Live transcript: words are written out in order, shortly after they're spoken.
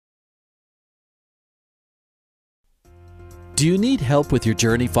Do you need help with your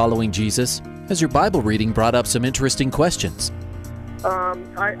journey following Jesus? Has your Bible reading brought up some interesting questions?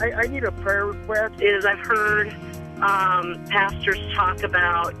 I need a prayer request. I've heard pastors talk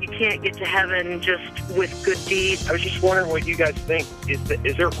about you can't get to heaven just with good deeds. I was just wondering what you guys think.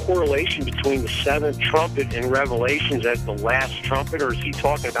 Is there a correlation between the seventh trumpet in Revelations as the last trumpet, or is he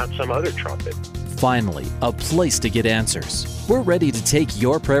talking about some other trumpet? Finally, a place to get answers. We're ready to take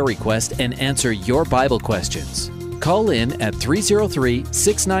your prayer request and answer your Bible questions. Call in at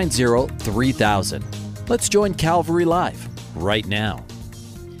 303-690-3000. Let's join Calvary Live right now.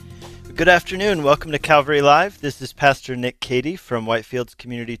 Good afternoon. Welcome to Calvary Live. This is Pastor Nick Cady from Whitefields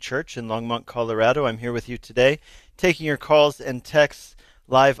Community Church in Longmont, Colorado. I'm here with you today, taking your calls and texts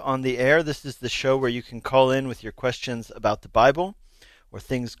live on the air. This is the show where you can call in with your questions about the Bible or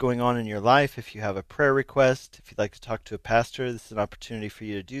things going on in your life. If you have a prayer request, if you'd like to talk to a pastor, this is an opportunity for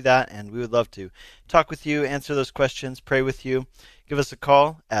you to do that, and we would love to talk with you, answer those questions, pray with you. Give us a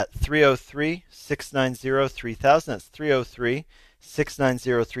call at 303-690-3000. That's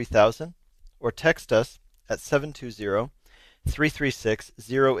 303-690-3000. Or text us at 720-336-0897.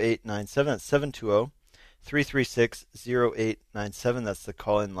 That's 720-336-0897. That's the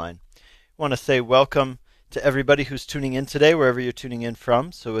call-in line. I want to say welcome to everybody who's tuning in today, wherever you're tuning in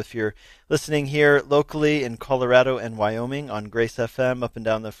from. So if you're listening here locally in Colorado and Wyoming on Grace FM up and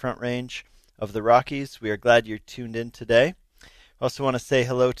down the Front Range of the Rockies, we are glad you're tuned in today. I also want to say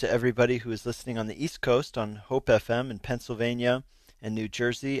hello to everybody who is listening on the East Coast on Hope FM in Pennsylvania and New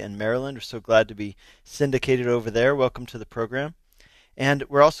Jersey and Maryland. We're so glad to be syndicated over there. Welcome to the program. And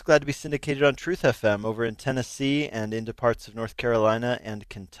we're also glad to be syndicated on Truth FM over in Tennessee and into parts of North Carolina and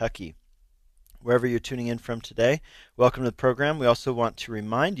Kentucky. Wherever you're tuning in from today, welcome to the program. We also want to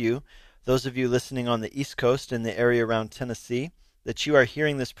remind you, those of you listening on the East Coast in the area around Tennessee, that you are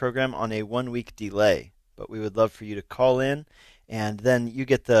hearing this program on a 1-week delay. But we would love for you to call in, and then you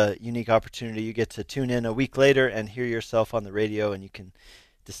get the unique opportunity. You get to tune in a week later and hear yourself on the radio, and you can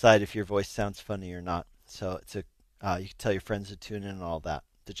decide if your voice sounds funny or not. So you can tell your friends to tune in and all that.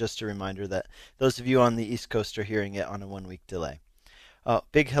 But just a reminder that those of you on the East Coast are hearing it on a 1-week delay.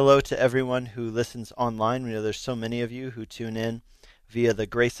 Big hello to everyone who listens online. We know there's so many of you who tune in via the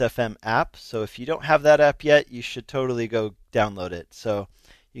Grace FM app. So if you don't have that app yet, you should totally go download it. So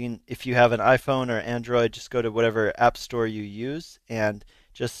you can, if you have an iPhone or Android, just go to whatever app store you use and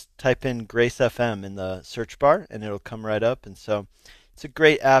just type in Grace FM in the search bar, and it'll come right up. And so it's a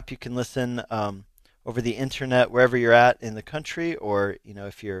great app. You can listen over the internet wherever you're at in the country, or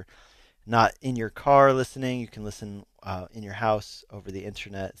if you're not in your car listening, you can listen in your house over the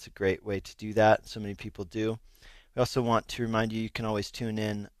internet. It's a great way to do that. So many people do. We also want to remind you can always tune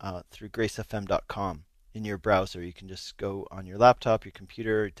in through gracefm.com in your browser. You can just go on your laptop, your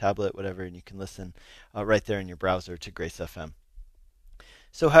computer, your tablet, whatever, and you can listen right there in your browser to Grace FM.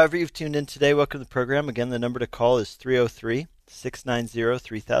 So however you've tuned in today, welcome to the program. Again, the number to call is 303-690-3000.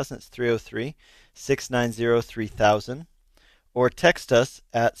 It's 303-690-3000. Or text us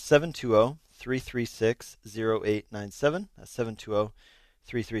at 720-336-0897. That's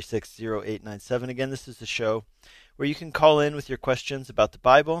 720-336-0897. Again, this is the show where you can call in with your questions about the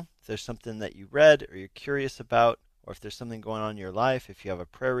Bible. If there's something that you read or you're curious about, or if there's something going on in your life, if you have a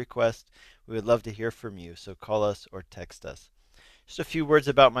prayer request, we would love to hear from you. So call us or text us. Just a few words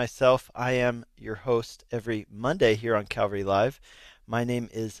about myself. I am your host every Monday here on Calvary Live. My name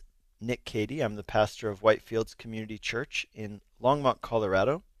is Nick Cady. I'm the pastor of Whitefields Community Church in Longmont,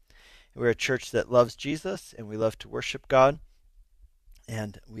 Colorado. We're a church that loves Jesus, and we love to worship God,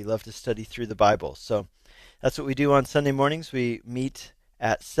 and we love to study through the Bible. So that's what we do on Sunday mornings. We meet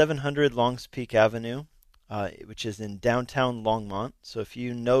at 700 Longs Peak Avenue, which is in downtown Longmont. So if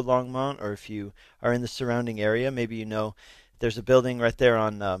you know Longmont, or if you are in the surrounding area, maybe you know there's a building right there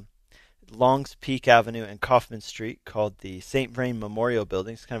on Longs Peak Avenue and Kaufman Street called the St. Vrain Memorial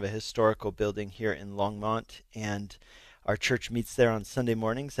Building. It's kind of a historical building here in Longmont, and our church meets there on Sunday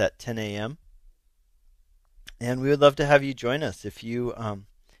mornings at 10 a.m. And we would love to have you join us. If you are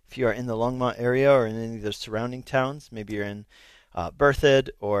in the Longmont area or in any of the surrounding towns, maybe you're in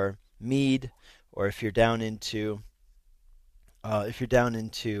Berthoud or Meade, or if you're down into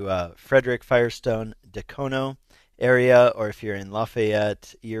Frederick, Firestone, Dacono area, or if you're in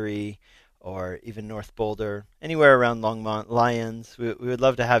Lafayette, Erie, or even North Boulder, anywhere around Longmont, Lyons, we would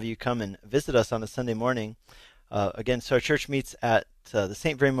love to have you come and visit us on a Sunday morning. Again, so our church meets at the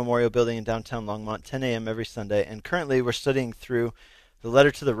St. Vrain Memorial Building in downtown Longmont, 10 a.m. every Sunday, and currently we're studying through the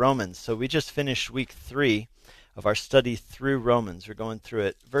letter to the Romans. So we just finished week 3 of our study through Romans. We're going through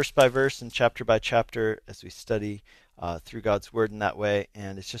it verse by verse and chapter by chapter as we study through God's Word in that way.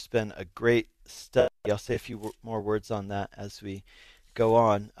 And it's just been a great study. I'll say a few more words on that as we go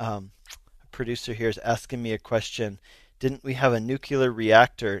on. A producer here is asking me a question. Didn't we have a nuclear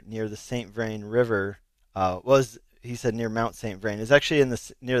reactor near the St. Vrain River? He said near Mount St. Vrain. It's actually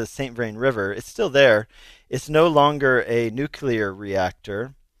near the St. Vrain River. It's still there. It's no longer a nuclear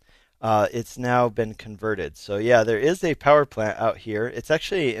reactor. It's now been converted. So yeah, there is a power plant out here. It's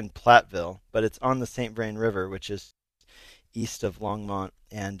actually in Platteville, but it's on the St. Vrain River, which is east of Longmont.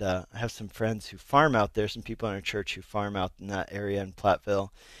 And I have some friends who farm out there, some people in our church who farm out in that area in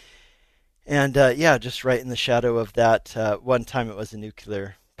Platteville. And yeah, just right in the shadow of that. One time it was a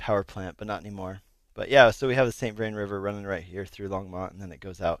nuclear power plant, but not anymore. But yeah, so we have the St. Vrain River running right here through Longmont, and then it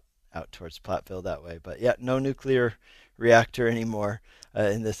goes out towards Platteville that way. But yeah, no nuclear reactor anymore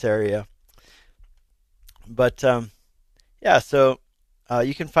in this area. But yeah, so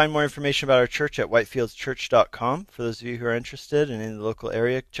you can find more information about our church at whitefieldschurch.com. For those of you who are interested and in the local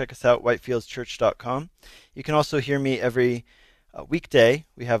area, check us out, whitefieldschurch.com. You can also hear me every weekday.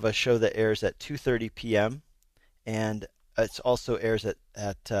 We have a show that airs at 2:30 p.m. and it also airs at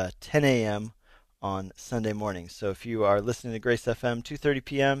 10 a.m. on Sunday mornings. So if you are listening to Grace FM 2:30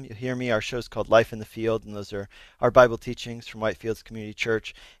 p.m., you'll hear me. Our show is called Life in the Field, and those are our Bible teachings from Whitefields Community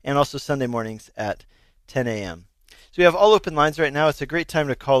Church, and also Sunday mornings at 10 a.m. So we have all open lines right now. It's a great time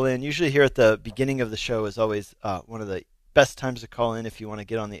to call in. Usually here at the beginning of the show is always one of the best times to call in if you want to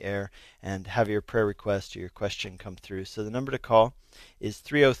get on the air and have your prayer request or your question come through. So the number to call is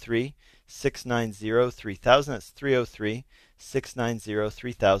 303-690-3000. That's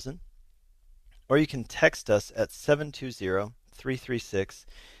 303-690-3000. Or you can text us at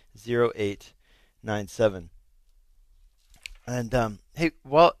 720-336-0897. And hey,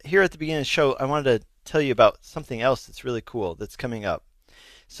 well, here at the beginning of the show, I wanted to tell you about something else that's really cool that's coming up.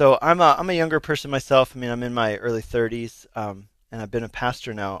 So I'm a younger person myself. I mean, I'm in my early 30s, and I've been a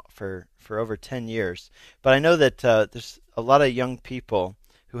pastor now for over 10 years. But I know that there's a lot of young people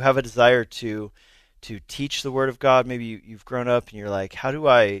who have a desire to teach the Word of God. Maybe you've grown up and you're like, how do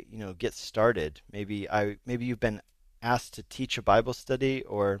I, get started? Maybe you've been asked to teach a Bible study,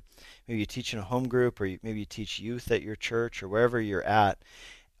 or maybe you teach in a home group, or maybe you teach youth at your church or wherever you're at.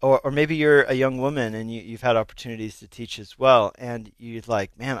 Or maybe you're a young woman and you've had opportunities to teach as well, and you're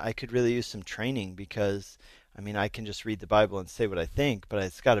like, man, I could really use some training because, I mean, I can just read the Bible and say what I think, but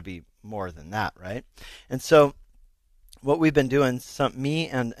it's got to be more than that, right? And so what we've been doing, me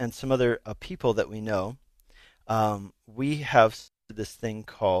and some other people that we know, we have this thing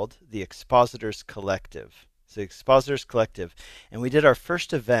called the Expositors Collective. So the Expositors Collective. And we did our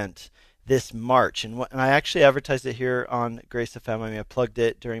first event this March, and I actually advertised it here on Grace FM. I mean, I plugged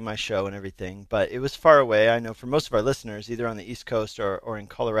it during my show and everything, but it was far away. I know for most of our listeners, either on the East Coast or in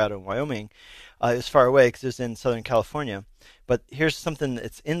Colorado and Wyoming, it was far away because it was in Southern California. But here's something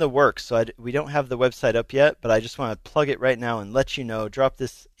that's in the works. So we don't have the website up yet, but I just want to plug it right now and let you know, drop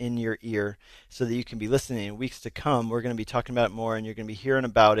this in your ear so that you can be listening in weeks to come. We're going to be talking about it more, and you're going to be hearing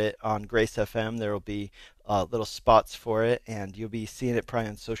about it on Grace FM. There will be little spots for it, and you'll be seeing it probably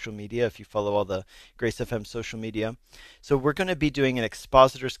on social media if you follow all the Grace FM social media. So we're going to be doing an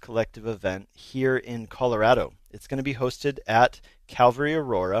Expositors Collective event here in Colorado. It's going to be hosted at Calvary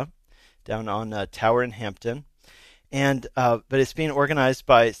Aurora down on Tower in Hampton. And but it's being organized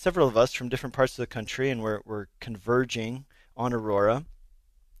by several of us from different parts of the country, and we're converging on Aurora.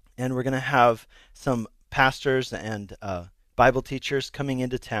 And we're going to have some pastors and Bible teachers coming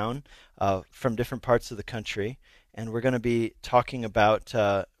into town from different parts of the country, and we're going to be talking about,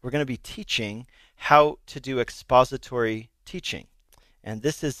 we're going to be teaching how to do expository teaching. And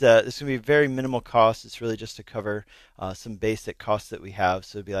this is going to be very minimal cost. It's really just to cover some basic costs that we have.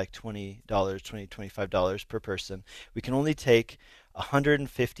 So it'd be like $25 per person. We can only take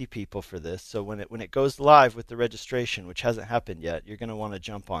 150 people for this. So when it goes live with the registration, which hasn't happened yet, you're going to want to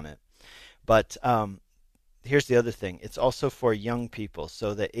jump on it. But here's the other thing. It's also for young people.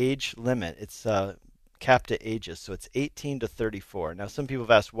 So the age limit, it's capped at ages. So it's 18 to 34. Now, some people have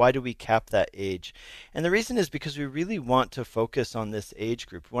asked, why do we cap that age? And the reason is because we really want to focus on this age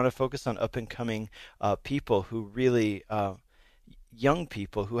group. We want to focus on up-and-coming people who really, young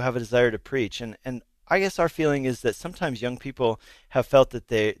people who have a desire to preach. And I guess our feeling is that sometimes young people have felt that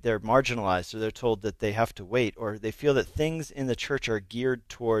they're marginalized, or they're told that they have to wait, or they feel that things in the church are geared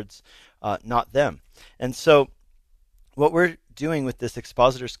towards not them. And so what we're doing with this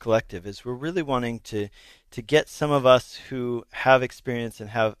Expositors Collective is we're really wanting to get some of us who have experience and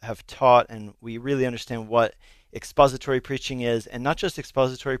have taught, and we really understand what expository preaching is, and not just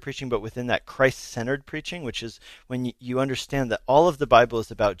expository preaching, but within that Christ-centered preaching, which is when you understand that all of the Bible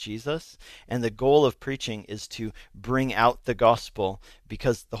is about Jesus, and the goal of preaching is to bring out the gospel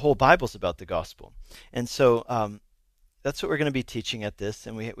because the whole Bible is about the gospel. And so that's what we're going to be teaching at this,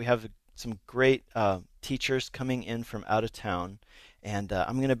 and we have some great teachers coming in from out of town, and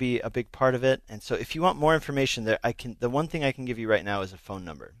I'm going to be a big part of it. And so if you want more information there, the one thing I can give you right now is a phone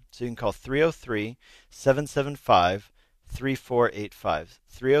number. So you can call 303-775-3485.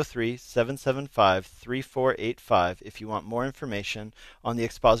 303-775-3485 if you want more information on the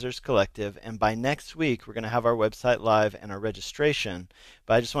Expositors Collective. And by next week, we're going to have our website live and our registration.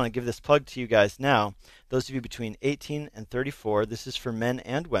 But I just want to give this plug to you guys now. Those of you between 18 and 34, this is for men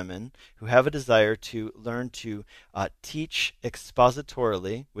and women who have a desire to learn to teach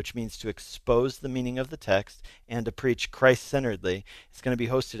expositorily, which means to expose the meaning of the text, and to preach Christ-centeredly. It's going to be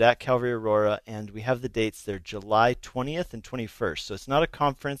hosted at Calvary Aurora, and we have the dates there, July 20th and 21st. So it's not a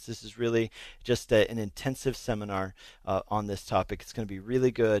conference. This is really just an intensive seminar on this topic. It's going to be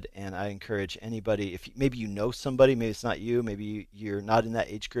really good, and I encourage anybody, if maybe you know somebody, maybe it's not you, maybe you're not in that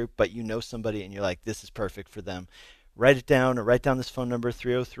age group, but you know somebody and you're like, this is perfect for them. Write it down, or write down this phone number,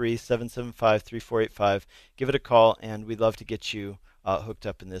 303-775-3485. Give it a call, and we'd love to get you hooked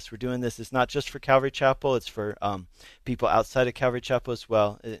up in this. We're doing this. It's not just for Calvary Chapel. It's for people outside of Calvary Chapel as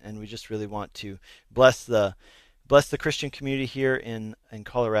well, and we just really want to bless the Christian community here in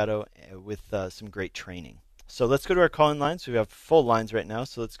Colorado with some great training. So let's go to our call-in lines. We have full lines right now,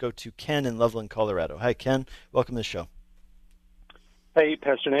 so let's go to Ken in Loveland, Colorado. Hi, Ken. Welcome to the show. Hey,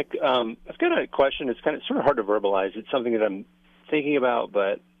 Pastor Nick. I've got a question. It's sort of hard to verbalize. It's something that I'm thinking about,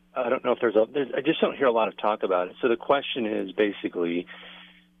 but I don't know if I just don't hear a lot of talk about it. So the question is basically,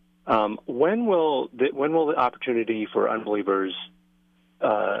 when will the opportunity for unbelievers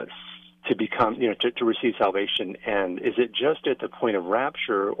to become, to receive salvation end? Is it just at the point of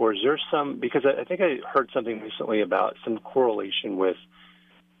rapture, or is there some? Because I think I heard something recently about some correlation with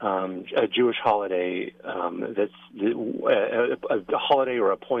a Jewish holiday that's a holiday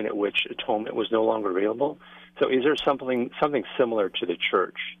or a point at which atonement was no longer available. So is there something similar to the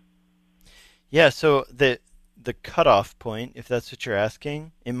church? Yeah, so the cutoff point, if that's what you're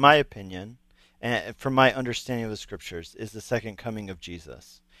asking, in my opinion, and from my understanding of the scriptures, is the second coming of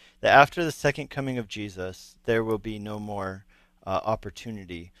Jesus. That after the second coming of Jesus, there will be no more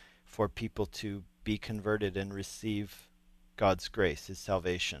opportunity for people to be converted and receive God's grace, His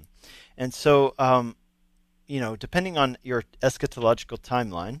salvation. And so, depending on your eschatological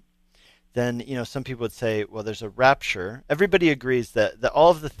timeline, then, some people would say, well, there's a rapture. Everybody agrees that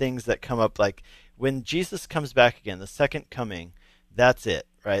all of the things that come up, like when Jesus comes back again, the second coming, that's it,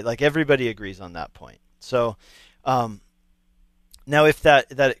 right? Like everybody agrees on that point. So, now if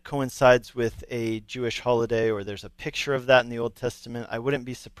that coincides with a Jewish holiday, or there's a picture of that in the Old Testament, I wouldn't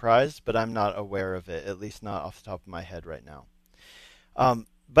be surprised, but I'm not aware of it, at least not off the top of my head right now.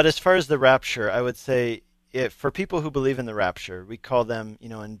 But as far as the rapture, I would say for people who believe in the rapture, we call them,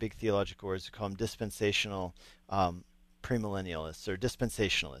 in big theological words, we call them dispensational premillennialists or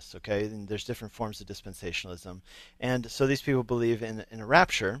dispensationalists, okay? And there's different forms of dispensationalism. And so these people believe in a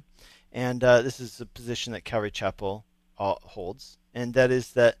rapture, and this is a position that Calvary Chapel holds, and that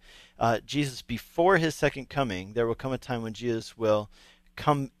is that Jesus, before his second coming, there will come a time when Jesus will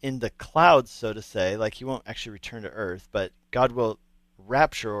come in the clouds, so to say, like he won't actually return to earth, but God will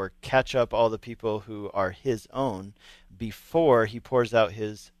rapture or catch up all the people who are his own before he pours out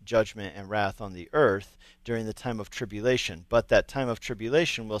his judgment and wrath on the earth during the time of tribulation. But that time of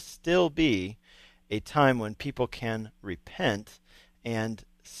tribulation will still be a time when people can repent and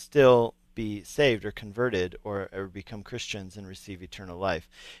still be saved or converted or become Christians and receive eternal life.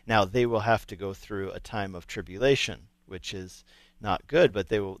 Now, they will have to go through a time of tribulation, which is not good, but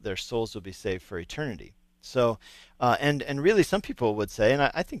their souls will be saved for eternity. So, and really some people would say, and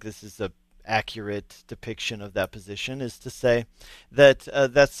I think this is a accurate depiction of that position, is to say that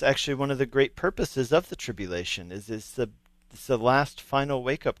that's actually one of the great purposes of the tribulation, is it's the last final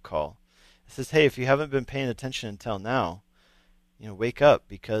wake-up call. It says, hey, if you haven't been paying attention until now, wake up,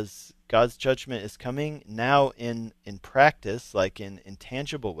 because God's judgment is coming now in practice, like in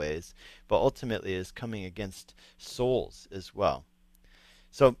tangible ways, but ultimately is coming against souls as well.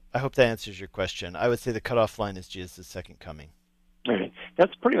 So I hope that answers your question. I would say the cutoff line is Jesus' second coming. Right.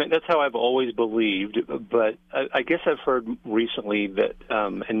 That's that's how I've always believed. But I guess I've heard recently that,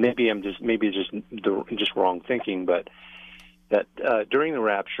 and maybe it's just wrong thinking, but that during the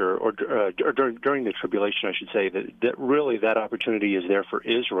rapture or during the tribulation, I should say, that really that opportunity is there for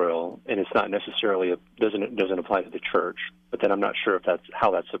Israel, and it's not necessarily doesn't apply to the church. But then I'm not sure if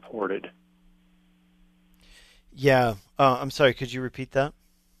how that's supported. Yeah. I'm sorry. Could you repeat that?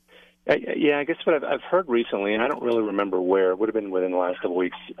 Yeah, I guess what I've heard recently, and I don't really remember where, it would have been within the last couple of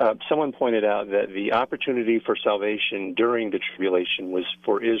weeks, someone pointed out that the opportunity for salvation during the tribulation was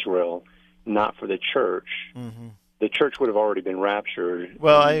for Israel, not for the church. Hmm. The church would have already been raptured.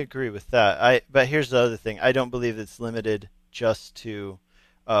 Well, I agree with that. But here's the other thing. I don't believe it's limited just to.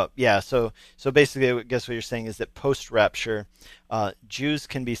 Yeah. So basically, I guess what you're saying is that post-rapture, Jews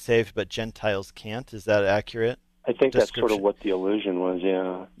can be saved, but Gentiles can't. Is that accurate? I think that's sort of Description. what the illusion was,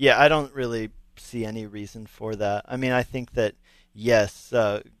 yeah. Yeah, I don't really see any reason for that. I mean, I think that yes,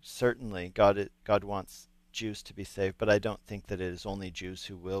 certainly God wants Jews to be saved, but I don't think that it is only Jews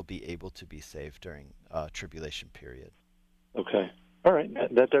who will be able to be saved during tribulation period. Okay. All right.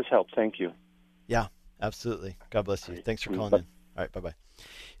 That does help. Thank you. Yeah, absolutely. God bless you. Thanks for calling Bye. in. All right, bye bye.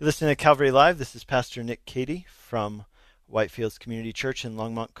 You're listening to Calvary Live. This is Pastor Nick Cady from Whitefields Community Church in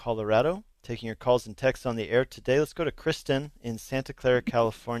Longmont, Colorado. Taking your calls and texts on the air today. Let's go to Kristen in Santa Clara,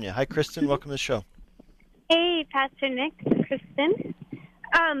 California. Hi, Kristen. Welcome to the show. Hey, Pastor Nick, Kristen.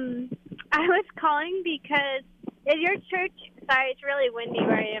 I was calling because at your church, sorry, it's really windy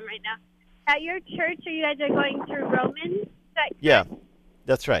where I am right now. At your church, you guys are going through Romans? Is that correct? Yeah,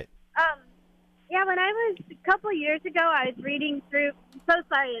 that's right. Yeah, when I was, a couple years ago, I was reading through, I'm so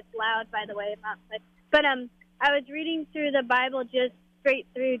sorry it's loud, by the way, I'm outside. But I was reading through the Bible just straight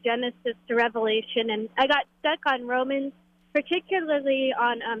through Genesis to Revelation, and I got stuck on Romans, particularly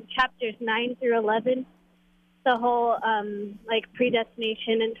on chapters 9 through 11, the whole, like,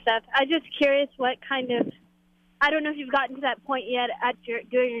 predestination and stuff. I'm just curious what kind of, I don't know if you've gotten to that point yet at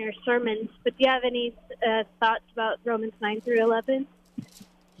during your sermons, but do you have any thoughts about Romans 9 through 11?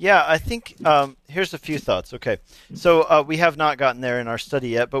 Yeah, I think here's a few thoughts. Okay, so we have not gotten there in our study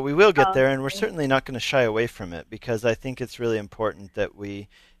yet, but we will get there, and we're certainly not going to shy away from it because I think it's really important that we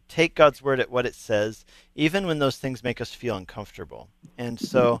take God's word at what it says, even when those things make us feel uncomfortable. And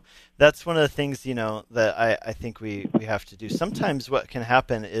so that's one of the things, that I think we have to do. Sometimes what can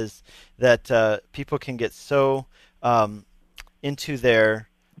happen is that people can get so into their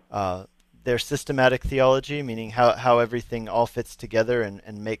systematic theology, meaning how everything all fits together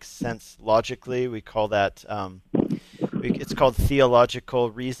and makes sense logically. We call that, it's called theological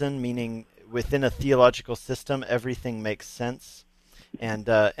reason, meaning within a theological system, everything makes sense. And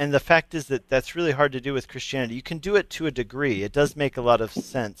the fact is that that's really hard to do with Christianity. You can do it to a degree. It does make a lot of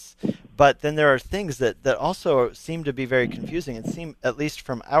sense. But then there are things that also seem to be very confusing and seem, at least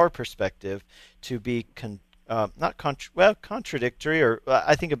from our perspective, to be contradictory, or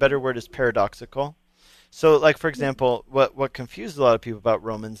I think a better word is paradoxical. So, like, for example, what confuses a lot of people about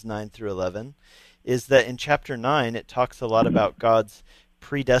Romans 9 through 11 is that in chapter 9, it talks a lot about God's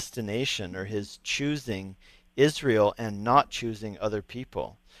predestination, or his choosing Israel and not choosing other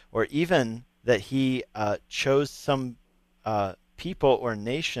people, or even that he chose some people or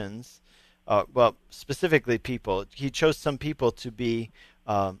nations, specifically people. He chose some people to be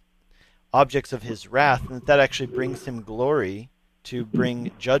objects of his wrath, and that actually brings him glory to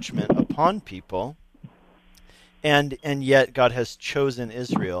bring judgment upon people. And yet God has chosen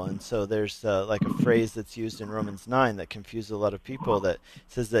Israel. And so there's like a phrase that's used in Romans 9 that confuses a lot of people that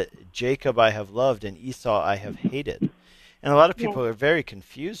says that Jacob I have loved and Esau I have hated. And a lot of people are very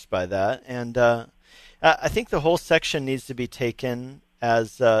confused by that. And I think the whole section needs to be taken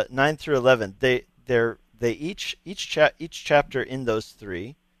as 9 through 11. Each chapter in those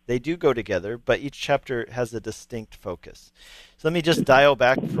three, they do go together, but each chapter has a distinct focus. So let me just dial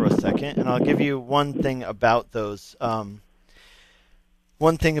back for a second, and I'll give you one thing about those.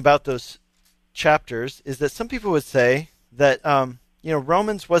 One thing about those chapters is that some people would say that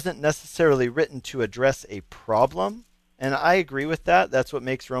Romans wasn't necessarily written to address a problem, and I agree with that. That's what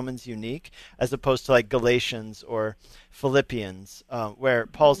makes Romans unique, as opposed to like Galatians or Philippians, where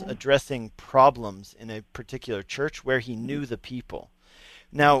Paul's addressing problems in a particular church where he knew the people.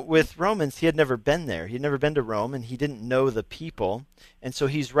 Now, with Romans, he had never been there. He had never been to Rome, and he didn't know the people. And so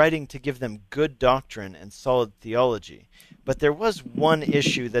he's writing to give them good doctrine and solid theology. But there was one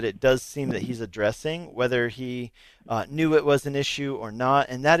issue that it does seem that he's addressing, whether he knew it was an issue or not,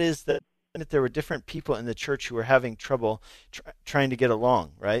 and that is that there were different people in the church who were having trouble trying to get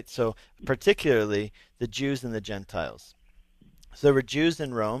along, right? So particularly the Jews and the Gentiles. So there were Jews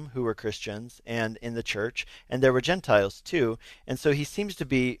in Rome who were Christians and in the church, and there were Gentiles too. And so he seems to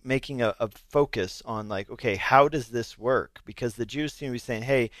be making a focus on like, okay, how does this work? Because the Jews seem to be saying,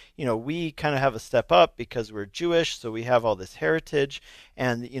 hey, we kind of have a step up because we're Jewish, so we have all this heritage,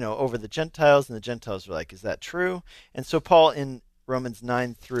 and over the Gentiles, and the Gentiles were like, is that true? And so Paul in Romans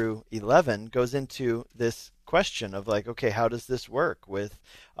 9 through 11 goes into this question of like, okay, how does this work with,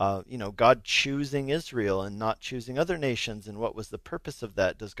 God choosing Israel and not choosing other nations, and what was the purpose of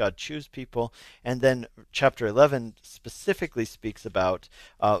that? Does God choose people? And then chapter 11 specifically speaks about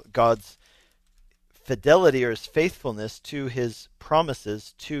God's fidelity or his faithfulness to his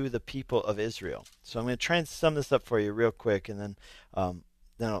promises to the people of Israel. So I'm going to try and sum this up for you real quick, and then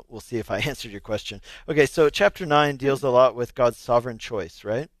we'll see if I answered your question. Okay, so chapter 9 deals a lot with God's sovereign choice,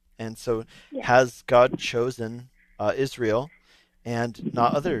 right? And so has God chosen Israel and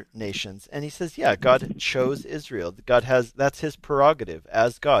not other nations? And he says, yeah, God chose Israel. That's his prerogative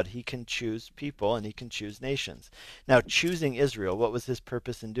as God. He can choose people and he can choose nations. Now, choosing Israel, what was his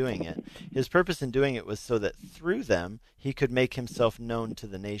purpose in doing it? His purpose in doing it was so that through them he could make himself known to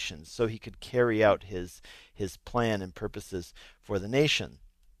the nations, so he could carry out his plan and purposes for the nation.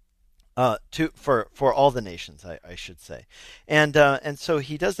 For all the nations, I should say. And so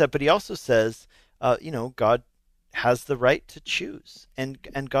he does that, but he also says, God has the right to choose,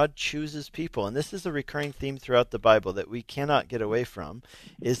 and God chooses people. And this is a recurring theme throughout the Bible that we cannot get away from,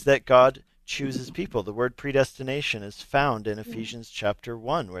 is that God chooses people. The word predestination is found in Ephesians chapter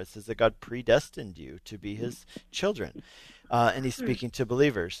 1, where it says that God predestined you to be his children. And he's speaking to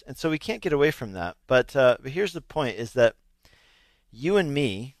believers. And so we can't get away from that. But here's the point, is that you and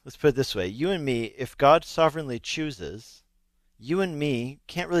me, let's put it this way, you and me, if God sovereignly chooses, you and me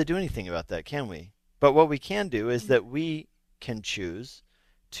can't really do anything about that, can we? But what we can do is that we can choose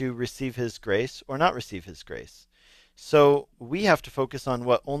to receive his grace or not receive his grace. So we have to focus on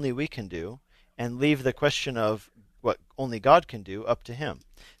what only we can do and leave the question of what only God can do up to him.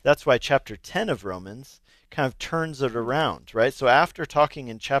 That's why chapter 10 of Romans kind of turns it around, right? So after talking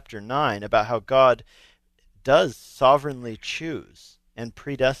in chapter 9 about how God does sovereignly choose and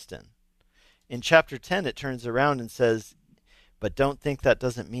predestine, in chapter 10 it turns around and says, but don't think that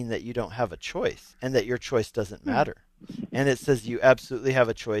doesn't mean that you don't have a choice and that your choice doesn't matter. And it says you absolutely have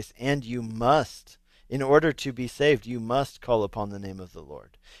a choice, and you must, in order to be saved, you must call upon the name of the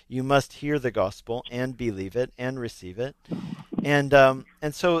Lord. You must hear the gospel and believe it and receive it. And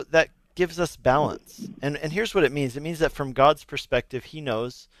so that gives us balance. And here's what it means. It means that from God's perspective, he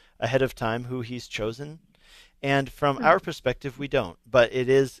knows ahead of time who he's chosen. And from our perspective, we don't. But it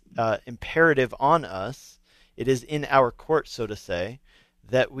is imperative on us, it is in our court, so to say,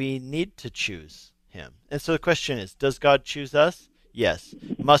 that we need to choose him. And so the question is, does God choose us? Yes.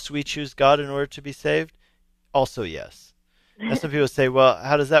 Must we choose God in order to be saved? Also yes. And some people say, well,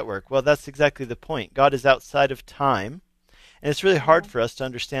 how does that work? Well, that's exactly the point. God is outside of time. And it's really hard for us to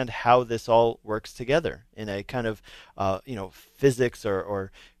understand how this all works together in a kind of, physics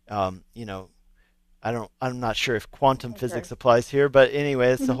or I'm not sure if quantum physics applies here, but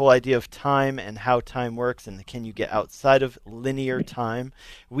anyway, it's the whole idea of time and how time works, and can you get outside of linear time?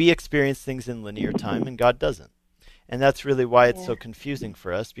 We experience things in linear time, and God doesn't. And that's really why it's so confusing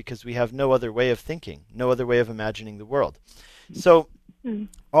for us, because we have no other way of thinking, no other way of imagining the world. So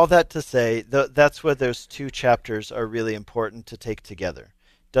all that to say, that's where those two chapters are really important to take together.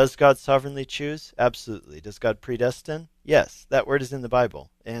 Does God sovereignly choose? Absolutely. Does God predestine? Yes. That word is in the Bible,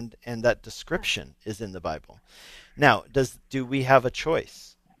 and that description is in the Bible. Now, do we have a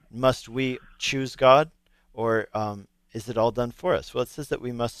choice? Must we choose God, or is it all done for us? Well, it says that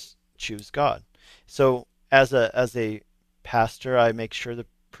we must choose God. So as a pastor, I make sure to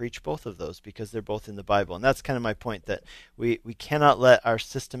preach both of those because they're both in the Bible. And that's kind of my point, that we cannot let our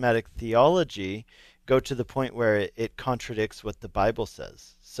systematic theology go to the point where it contradicts what the Bible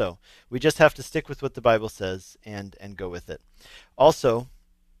says. So we just have to stick with what the Bible says and go with it. Also,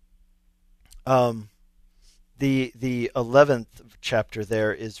 the 11th chapter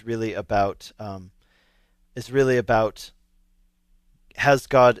there is really about does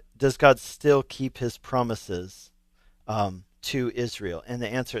God still keep his promises to Israel? And the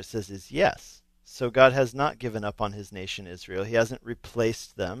answer, it says, is yes. So God has not given up on his nation Israel. He hasn't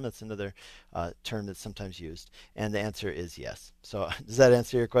replaced them. That's another term that's sometimes used. And the answer is yes. So does that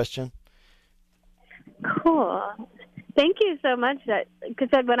answer your question? Cool. Thank you so much. Because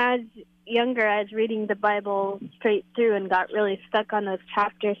when I was younger, I was reading the Bible straight through and got really stuck on those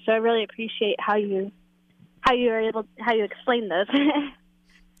chapters. So I really appreciate how you explain those.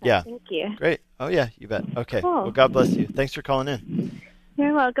 Yeah. Thank you. Great. Oh yeah, you bet. Okay. Cool. Well, God bless you. Thanks for calling in.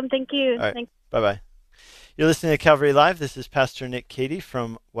 You're welcome. Thank you. All right. Thanks. Bye-bye. You're listening to Calvary Live. This is Pastor Nick Cady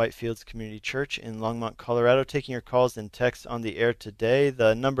from Whitefields Community Church in Longmont, Colorado, taking your calls and texts on the air today.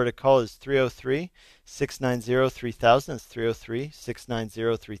 The number to call is 303-690-3000. It's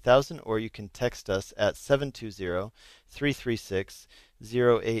 303-690-3000, or you can text us at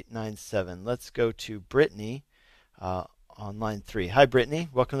 720-336-0897. Let's go to Brittany on line 3. Hi, Brittany.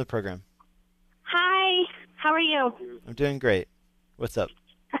 Welcome to the program. Hi. How are you? I'm doing great. What's up?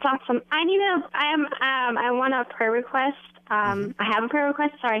 That's awesome. I want a prayer request. I have a prayer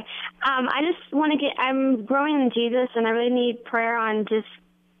request. Sorry. I just want to I'm growing in Jesus, and I really need prayer on just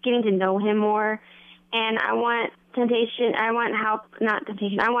getting to know Him more. And I want temptation. I want help, not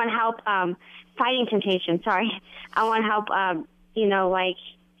temptation. I want help fighting temptation. Sorry. I want help, like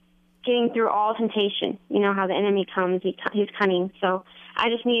getting through all temptation. You know how the enemy comes. He's cunning. So I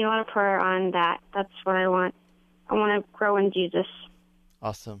just need a lot of prayer on that. That's what I want. I want to grow in Jesus.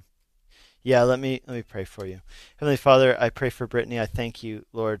 Awesome. Yeah, let me pray for you. Heavenly Father, I pray for Brittany. I thank you,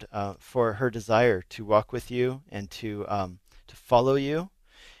 Lord, for her desire to walk with you and to follow you.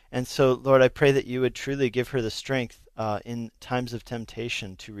 And so, Lord, I pray that you would truly give her the strength in times of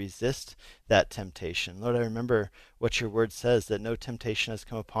temptation to resist that temptation. Lord, I remember what your word says, that no temptation has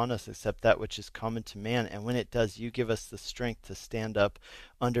come upon us except that which is common to man. And when it does, you give us the strength to stand up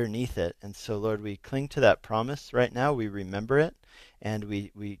underneath it. And so, Lord, we cling to that promise right now. We remember it, and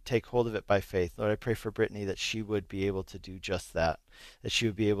we take hold of it by faith. Lord, I pray for Brittany that she would be able to do just that she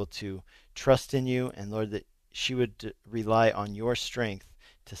would be able to trust in you, and Lord, that she would rely on your strength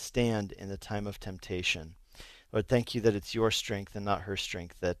to stand in the time of temptation. Lord, thank you that it's your strength and not her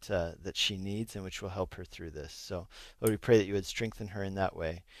strength that she needs, and which will help her through this. So, Lord, we pray that you would strengthen her in that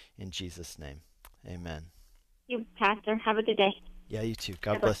way. In Jesus' name, amen. Thank you, Pastor. Have a good day. Yeah, you too.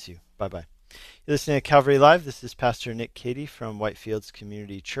 God bless you. Bye-bye. You're listening to Calvary Live. This is Pastor Nick Cady from Whitefields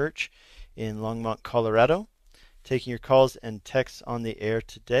Community Church in Longmont, Colorado, taking your calls and texts on the air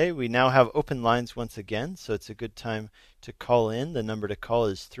today. We now have open lines once again, so it's a good time to call in. The number to call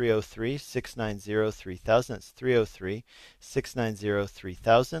is 303-690-3000. It's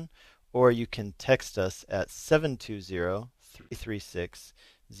 303-690-3000. Or you can text us at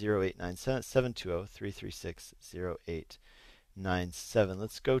 720-336-0897. 720-336-0897.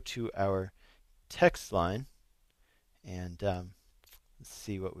 Let's go to our text line and let's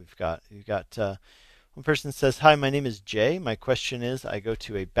see what we've got. We've got one person says, "Hi, my name is Jay. My question is, I go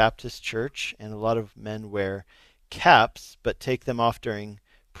to a Baptist church and a lot of men wear caps but take them off during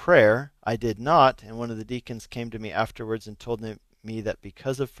prayer. I did not, and one of the deacons came to me afterwards and told me that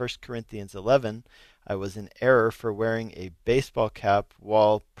because of 1 Corinthians 11, I was in error for wearing a baseball cap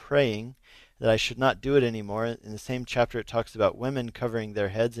while praying, that I should not do it anymore. In the same chapter it talks about women covering their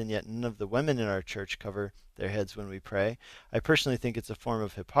heads, and yet none of the women in our church cover their heads when we pray. I personally think it's a form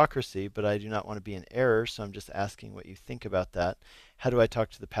of hypocrisy, but I do not want to be in error, so I'm just asking what you think about that. How do I talk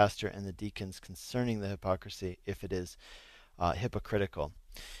to the pastor and the deacons concerning the hypocrisy if it is hypocritical?"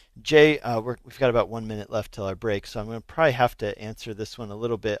 Jay, we've got about 1 minute left till our break, so I'm going to probably have to answer this one a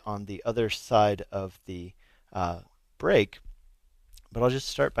little bit on the other side of the break. But I'll just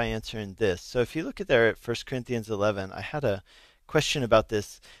start by answering this. So if you look at there at 1 Corinthians 11, I had a question about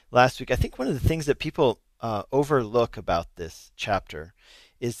this last week. I think one of the things that people overlook about this chapter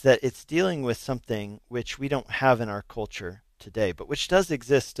is that it's dealing with something which we don't have in our culture today, but which does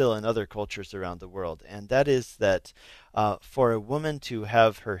exist still in other cultures around the world. And that is that for a woman to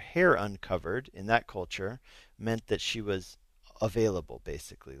have her hair uncovered in that culture meant that she was available,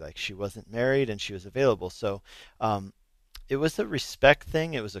 basically. Like she wasn't married and she was available. So it was a respect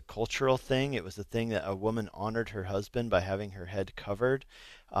thing. It was a cultural thing. It was a thing that a woman honored her husband by having her head covered.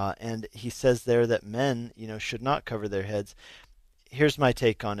 And he says there that men, should not cover their heads. Here's my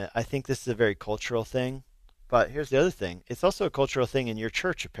take on it. I think this is a very cultural thing. But here's the other thing. It's also a cultural thing in your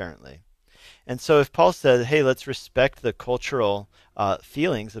church, apparently. And so if Paul said, hey, let's respect the cultural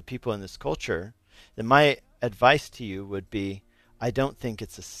feelings of people in this culture, then my advice to you would be, I don't think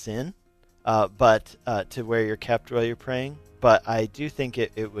it's a sin but to wear your cap while you're praying, but I do think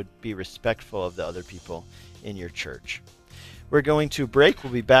it would be respectful of the other people in your church. We're going to break.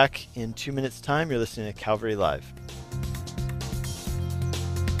 We'll be back in 2 minutes' time. You're listening to Calvary Live.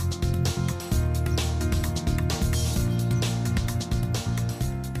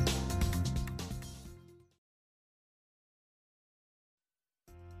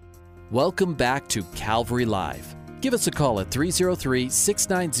 Welcome back to Calvary Live. Give us a call at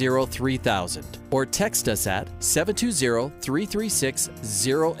 303-690-3000 or text us at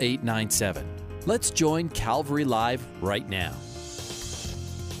 720-336-0897. Let's join Calvary Live right now.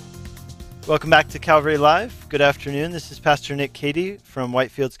 Welcome back to Calvary Live. Good afternoon. This is Pastor Nick Cady from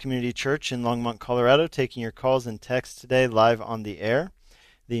Whitefields Community Church in Longmont, Colorado, taking your calls and texts today live on the air.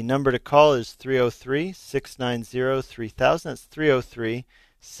 The number to call is 303-690-3000. That's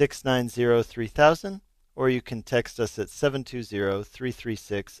 303-690-3000. Or you can text us at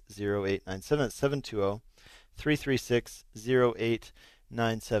 720-336-0897. That's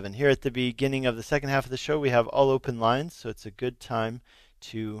 720-336-0897. Here at the beginning of the second half of the show, we have all open lines, so it's a good time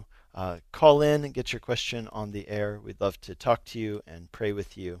to call in and get your question on the air. We'd love to talk to you and pray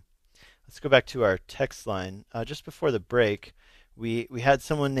with you. Let's go back to our text line. Just before the break, we had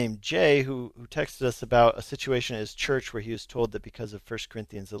someone named Jay who texted us about a situation at his church where he was told that because of 1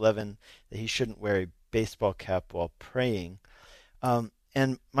 Corinthians 11 that he shouldn't wear a baseball cap while praying.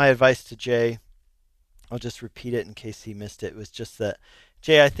 And my advice to Jay, I'll just repeat it in case he missed it, was just that,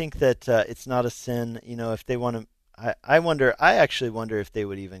 Jay, I think that it's not a sin. If they want to, I actually wonder if they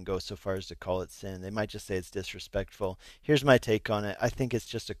would even go so far as to call it sin. They might just say it's disrespectful. Here's my take on it. I think it's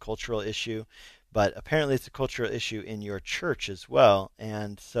just a cultural issue, but apparently it's a cultural issue in your church as well.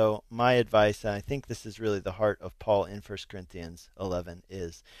 And so my advice, and I think this is really the heart of Paul in 1 Corinthians 11,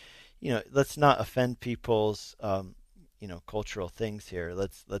 is, let's not offend people's, cultural things here.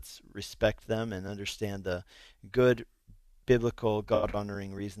 Let's respect them and understand the good biblical,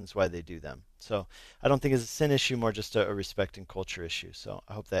 God-honoring reasons why they do them. So I don't think it's a sin issue, more just a respect and culture issue. So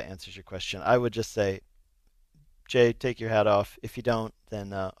I hope that answers your question. I would just say, Jay, take your hat off. If you don't,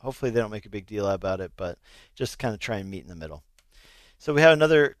 then hopefully they don't make a big deal about it, but just kind of try and meet in the middle. So we have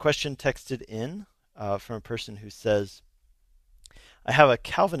another question texted in from a person who says, I have a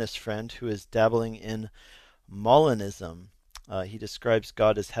Calvinist friend who is dabbling in Molinism. He describes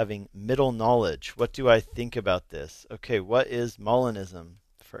God as having middle knowledge. What do I think about this? Okay, what is Molinism?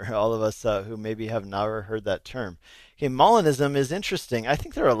 For all of us who maybe have never heard that term. Okay, Molinism is interesting. I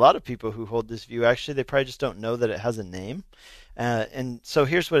think there are a lot of people who hold this view. Actually, they probably just don't know that it has a name. And so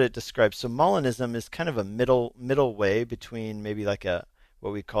here's what it describes. So Molinism is kind of a middle way between maybe like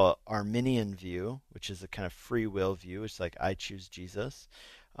what we call Arminian view, which is a kind of free will view. It's like I choose Jesus,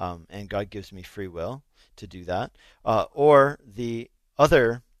 and God gives me free will to do that, or the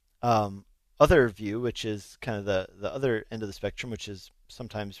other view, which is kind of the other end of the spectrum, which is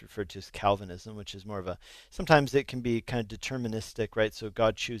sometimes referred to as Calvinism, which is more of sometimes it can be kind of deterministic, right? So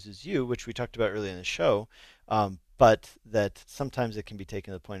God chooses you, which we talked about earlier in the show, but that sometimes it can be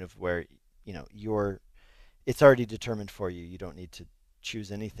taken to the point of where it's already determined for you. You don't need to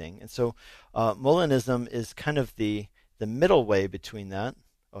choose anything. And so Molinism is kind of the middle way between that.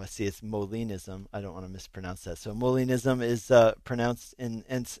 Oh, I see, it's Molinism. I don't want to mispronounce that. So Molinism is pronounced and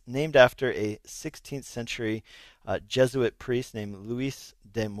it's named after a 16th century Jesuit priest named Luis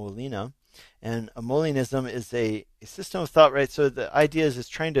de Molina. And Molinism is a system of thought, right? So the idea is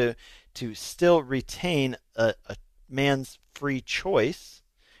trying to still retain a man's free choice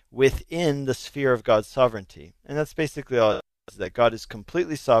within the sphere of God's sovereignty. And that's basically all it is, that God is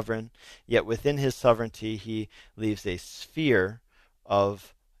completely sovereign, yet within his sovereignty he leaves a sphere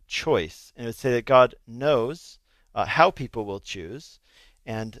of choice. And it would say that God knows how people will choose,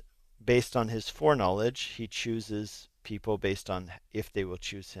 and based on his foreknowledge, he chooses people based on if they will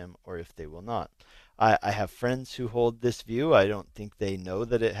choose him or if they will not. I have friends who hold this view. I don't think they know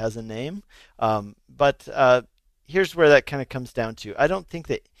that it has a name, but here's where that kind of comes down to. I don't think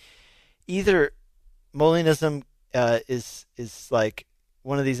that either Molinism is like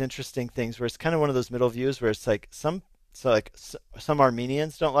one of these interesting things where it's kind of one of those middle views where it's like some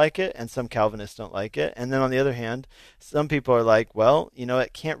Armenians don't like it and some Calvinists don't like it. And then on the other hand, some people are like, well,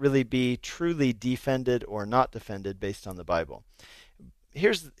 it can't really be truly defended or not defended based on the Bible.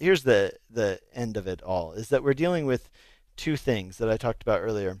 Here's the end of it all, is that we're dealing with two things that I talked about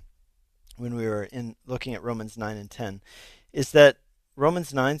earlier when we were looking at Romans 9 and 10, is that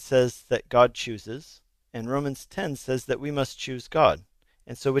Romans 9 says that God chooses, and Romans 10 says that we must choose God.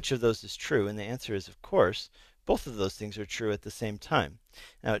 And so which of those is true? And the answer is, of course, both of those things are true at the same time.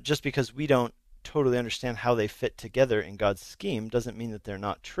 Now, just because we don't totally understand how they fit together in God's scheme doesn't mean that they're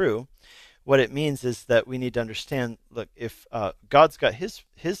not true. What it means is that we need to understand, look, if God's got his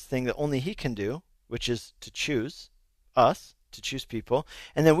thing that only he can do, which is to choose us, to choose people,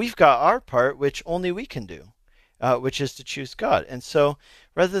 and then we've got our part, which only we can do, which is to choose God. And so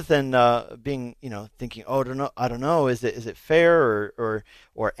rather than being, thinking, oh, I don't know, is it fair or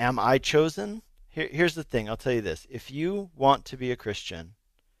am I chosen? Here's the thing. I'll tell you this. If you want to be a Christian,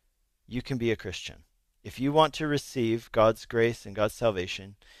 you can be a Christian. If you want to receive God's grace and God's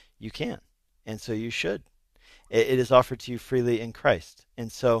salvation, you can. And so you should. It is offered to you freely in Christ. And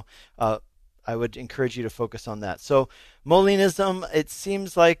so I would encourage you to focus on that. So Molinism, it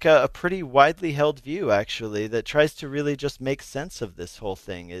seems like a pretty widely held view, actually, that tries to really just make sense of this whole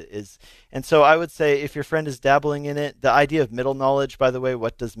thing. And so I would say if your friend is dabbling in it, the idea of middle knowledge, by the way,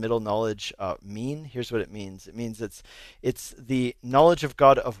 what does middle knowledge mean? Here's what it means. It means it's the knowledge of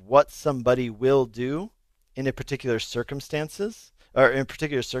God of what somebody will do in a particular circumstance, and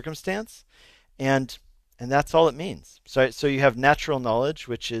that's all it means. So you have natural knowledge,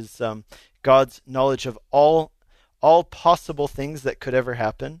 which is God's knowledge of all all possible things that could ever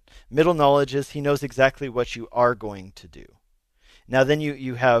happen. Middle knowledge is he knows exactly what you are going to do. Now then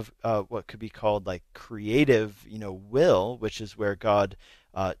you have what could be called like creative, will, which is where God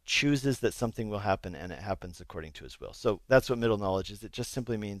chooses that something will happen and it happens according to his will. So that's what middle knowledge is. It just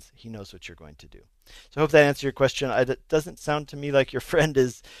simply means he knows what you're going to do. So I hope that answers your question. It doesn't sound to me like your friend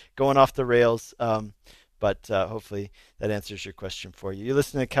is going off the rails, but hopefully that answers your question for you. You're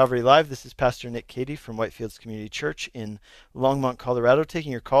listening to Calvary Live. This is Pastor Nick Cady from Whitefields Community Church in Longmont, Colorado,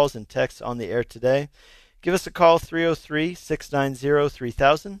 taking your calls and texts on the air today. Give us a call,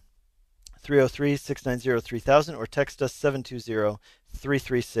 303-690-3000, 303-690-3000, or text us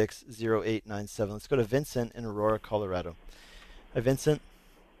 720-336-0897. Let's go to Vincent in Aurora, Colorado. Hi, Vincent.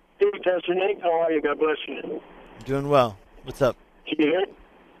 Hey, Pastor Nick. How are you? God bless you. I'm doing well. What's up? Can you hear?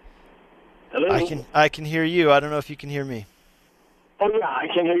 Hello? I can hear you. I don't know if you can hear me. Oh, yeah, I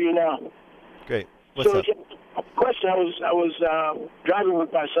can hear you now. Great. What's up? Question, I was driving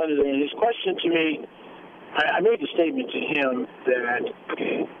with my son today, and his question to me, I made the statement to him that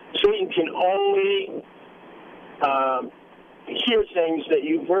Satan can only hear things that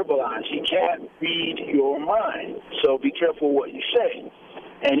you verbalize. He can't read your mind, so be careful what you say.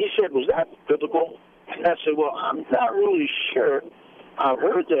 And he said, was that biblical? And I said, well, I'm not really sure. I've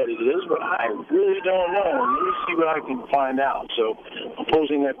heard that it is, but I really don't know. Let me see what I can find out. So I'm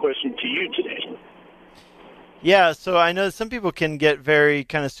posing that question to you today. Yeah, so I know some people can get very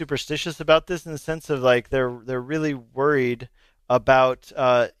kind of superstitious about this in the sense of like they're really worried about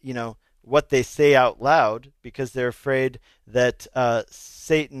what they say out loud because they're afraid that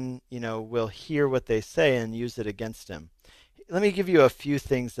Satan will hear what they say and use it against him. Let me give you a few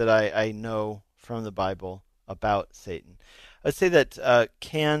things that I know from the Bible about Satan. I'd say that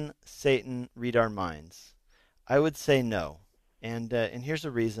can Satan read our minds? I would say no, and here's a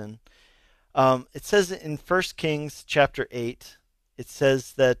reason. It says in 1 Kings chapter 8, it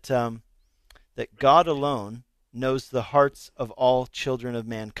says that that God alone knows the hearts of all children of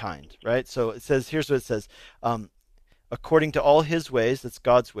mankind, right? So it says, here's what it says, according to all his ways, that's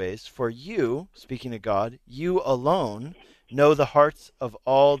God's ways, for you, speaking of God, you alone know the hearts of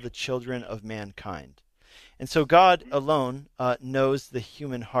all the children of mankind. And so God alone knows the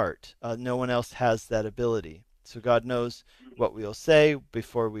human heart. No one else has that ability. So God knows what we will say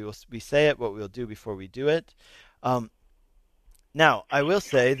before we say it, what we will do before we do it. Now, I will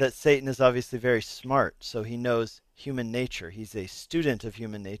say that Satan is obviously very smart, so he knows human nature. He's a student of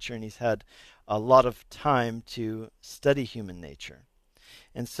human nature, and he's had a lot of time to study human nature.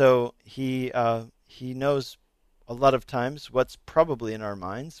 And so he knows a lot of times what's probably in our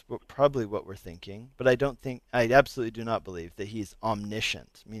minds, probably what we're thinking, but I absolutely do not believe that he's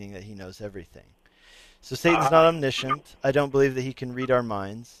omniscient, meaning that he knows everything. So Satan's not omniscient. I don't believe that he can read our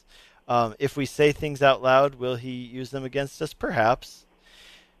minds. If we say things out loud, will he use them against us? Perhaps.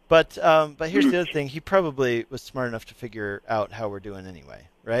 But here's the other thing. He probably was smart enough to figure out how we're doing anyway,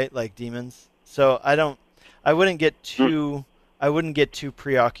 right? Like demons. So I wouldn't get too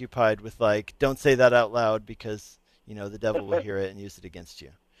preoccupied with like, don't say that out loud because, the devil will hear it and use it against you.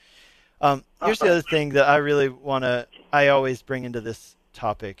 Here's the other thing that I always bring into this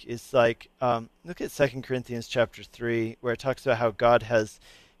topic is like, look at 2 Corinthians chapter 3, where it talks about how God has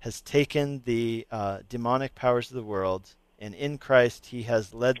taken the demonic powers of the world, and in Christ he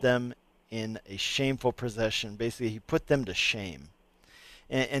has led them in a shameful possession. Basically, he put them to shame.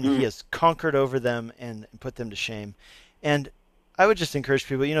 And he has conquered over them and put them to shame. And I would just encourage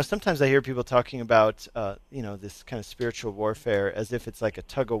people, sometimes I hear people talking about, this kind of spiritual warfare as if it's like a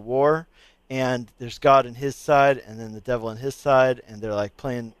tug of war, and there's God on his side and then the devil on his side, and they're like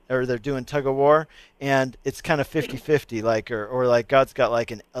they're doing tug of war, and it's kind of 50-50, like, or like God's got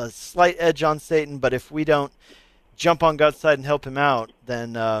like a slight edge on Satan, but if we don't jump on God's side and help him out,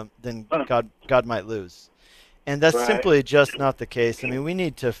 then God might lose. And that's simply just not the case. I mean, we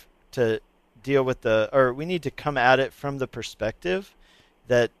need to deal with we need to come at it from the perspective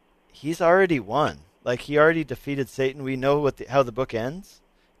that he's already won. Like, he already defeated Satan. We know how the book ends,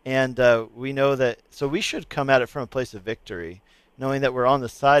 and we know that. So we should come at it from a place of victory, knowing that we're on the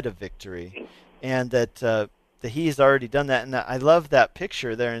side of victory, and that he's already done that. And I love that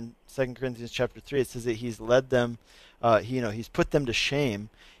picture there in 2 Corinthians chapter 3. It says that he's led them, he's put them to shame.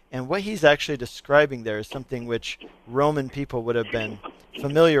 And what he's actually describing there is something which Roman people would have been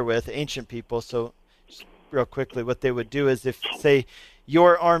familiar with, ancient people. So just real quickly, what they would do is if, say,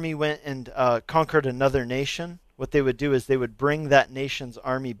 your army went and conquered another nation, what they would do is they would bring that nation's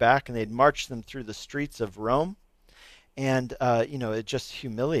army back and they'd march them through the streets of Rome, and it'd just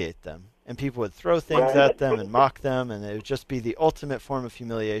humiliate them. And people would throw things at them and mock them, and it would just be the ultimate form of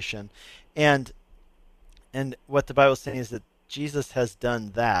humiliation. And And what the Bible is saying is that Jesus has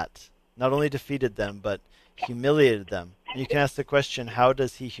done that, not only defeated them, but humiliated them. And you can ask the question, how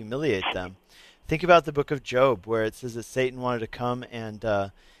does he humiliate them? Think about the book of Job, where it says that Satan wanted to come and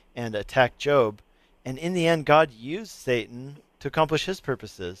attack Job, and in the end, God used Satan to accomplish his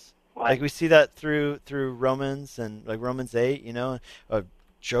purposes. Like we see that through Romans and like Romans 8,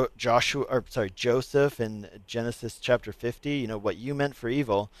 Joseph in Genesis chapter 50. What you meant for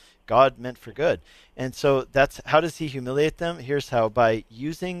evil, God meant for good. And so that's how does he humiliate them? Here's how: by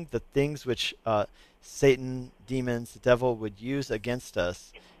using the things which Satan, demons, the devil would use against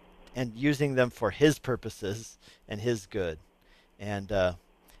us, and using them for his purposes and his good. And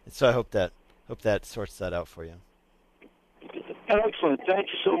so I hope that sorts that out for you. Excellent. Thank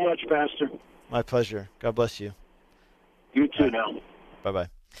you so much, Pastor. My pleasure. God bless you. You too now. Bye-bye.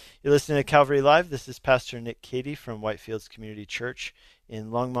 You're listening to Calvary Live. This is Pastor Nick Cady from Whitefields Community Church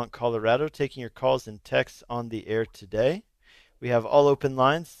in Longmont, Colorado, taking your calls and texts on the air today. We have all open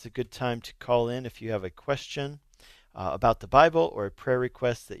lines. It's a good time to call in if you have a question about the Bible or a prayer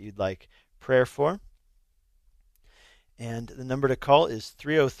request that you'd like prayer for. And the number to call is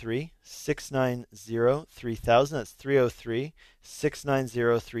 303-690-3000. That's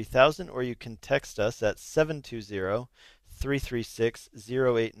 303-690-3000. Or you can text us at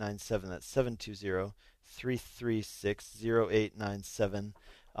 720-336-0897. That's 720-336-0897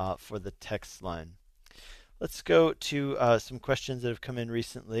 for the text line. Let's go to some questions that have come in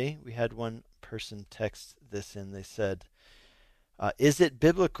recently. We had one person text this in. They said, is it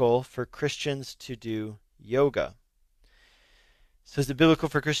biblical for Christians to do yoga? So is it biblical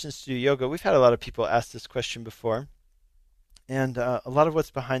for Christians to do yoga? We've had a lot of people ask this question before. And a lot of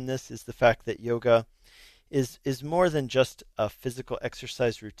what's behind this is the fact that yoga is more than just a physical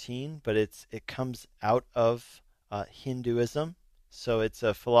exercise routine, but it comes out of Hinduism. So it's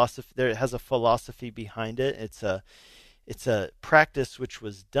a philosophy. It has a philosophy behind it. It's a practice which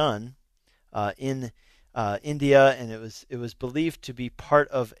was done in India, and it was believed to be part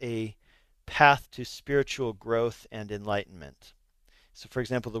of a path to spiritual growth and enlightenment. So, for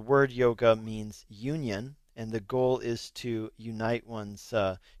example, the word yoga means union, and the goal is to unite one's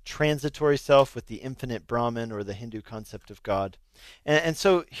transitory self with the infinite Brahman, or the Hindu concept of God. And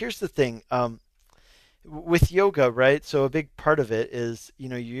so here's the thing. With yoga, right, so a big part of it is,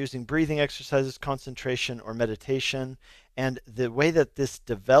 you're using breathing exercises, concentration, or meditation. And the way that this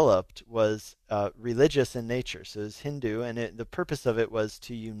developed was religious in nature. So it was Hindu, and the purpose of it was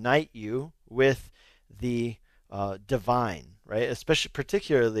to unite you with the divine, right?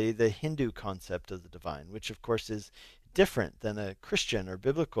 Particularly the Hindu concept of the divine, which of course is different than a Christian or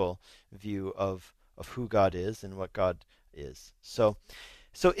biblical view of who God is and what God is. So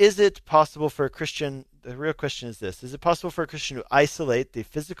is it possible for a Christian, the real question is this, is it possible for a Christian to isolate the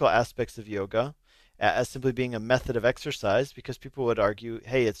physical aspects of yoga as simply being a method of exercise? Because people would argue,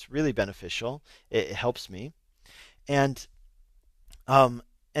 hey, it's really beneficial, it helps me. And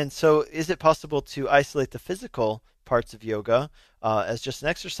so is it possible to isolate the physical parts of yoga as just an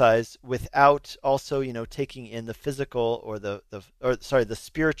exercise without also, taking in the physical or the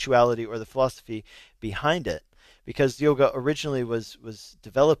spirituality or the philosophy behind it? Because yoga originally was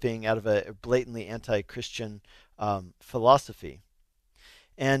developing out of a blatantly anti-Christian philosophy.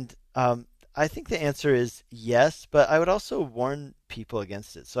 And I think the answer is yes, but I would also warn people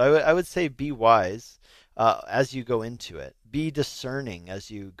against it. So I would say be wise as you go into it. Be discerning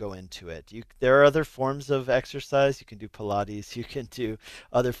as you go into it. There are other forms of exercise. You can do Pilates. You can do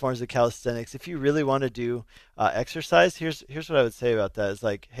other forms of calisthenics. If you really want to do exercise, here's what I would say about that. Is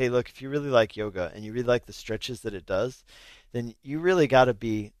like, hey, look, if you really like yoga and you really like the stretches that it does, then you really got to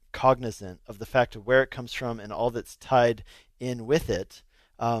be cognizant of the fact of where it comes from and all that's tied in with it.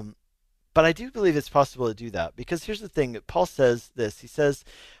 But I do believe it's possible to do that, because here's the thing. Paul says this. He says,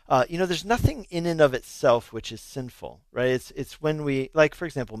 there's nothing in and of itself which is sinful, right? It's when we, like, for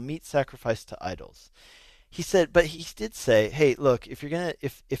example, meat sacrificed to idols. He said, but he did say, hey, look, if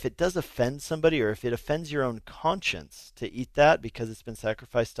it does offend somebody, or if it offends your own conscience to eat that because it's been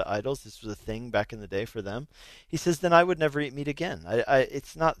sacrificed to idols, this was a thing back in the day for them. He says, then I would never eat meat again.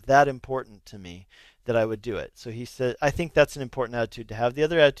 It's not that important to me that I would do it. So he said, I think that's an important attitude to have. The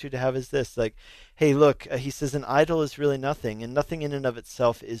other attitude to have is this, like, hey, look, he says an idol is really nothing, and nothing in and of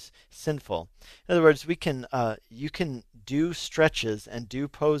itself is sinful. In other words, you can do stretches and do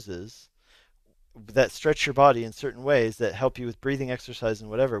poses that stretch your body in certain ways that help you with breathing exercise and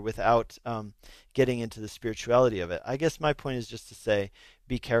whatever without getting into the spirituality of it. I guess my point is just to say,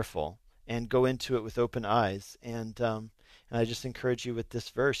 be careful and go into it with open eyes, and And I just encourage you with this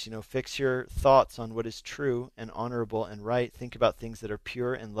verse, fix your thoughts on what is true and honorable and right. Think about things that are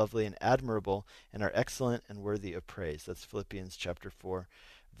pure and lovely and admirable and are excellent and worthy of praise. That's Philippians chapter 4,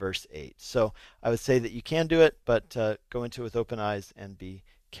 verse 8. So I would say that you can do it, but go into it with open eyes and be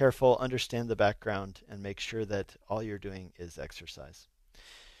careful, understand the background, and make sure that all you're doing is exercise.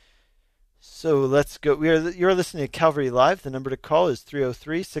 So let's go. You're listening to Calvary Live. The number to call is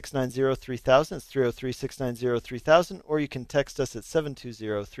 303-690-3000. It's 303-690-3000, or you can text us at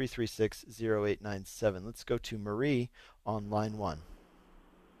 720-336-0897. Let's go to Marie on line 1.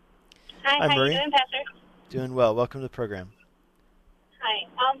 Hi, how Marie. you doing, Pastor? Doing well. Welcome to the program. Hi.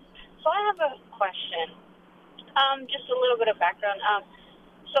 So I have a question. Just a little bit of background.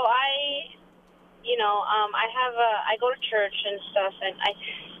 So I go to church and stuff, and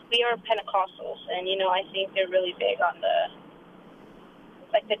we are Pentecostals, and I think they're really big on the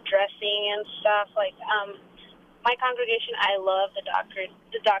dressing and stuff. My congregation, I love the doctrine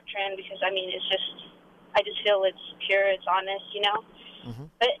because I just feel it's pure, it's honest,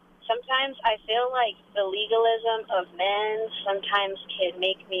 Mm-hmm. But sometimes I feel like the legalism of men sometimes can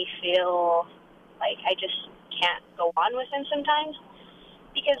make me feel like I just can't go on with them sometimes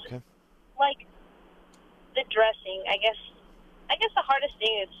because, the dressing, I guess the hardest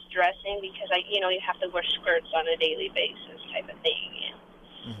thing is dressing because you have to wear skirts on a daily basis type of thing. And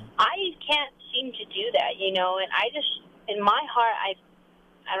I can't seem to do that, and I just, in my heart, I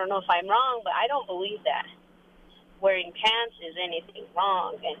don't know if I'm wrong, but I don't believe that wearing pants is anything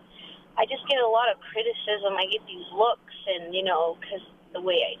wrong. And I just get a lot of criticism. I get these looks and, because the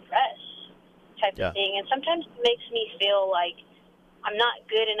way I dress type of thing. And sometimes it makes me feel like I'm not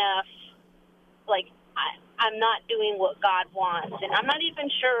good enough, like I'm not doing what God wants. And I'm not even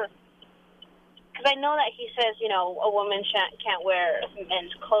sure, because I know that he says, a woman can't wear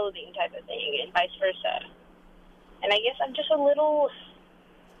men's clothing type of thing and vice versa. And I guess I'm just a little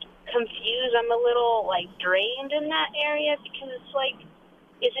confused. I'm a little, drained in that area because it's like,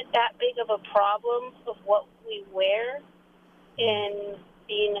 is it that big of a problem of what we wear in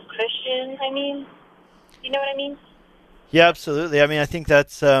being a Christian? I mean, you know what I mean? Yeah, absolutely. I mean, I think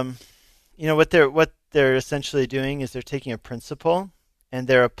that's, what they're essentially doing is they're taking a principle and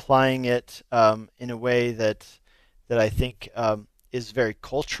they're applying it in a way that I think is very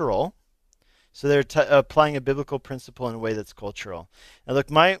cultural. So they're applying a biblical principle in a way that's cultural. Now, look,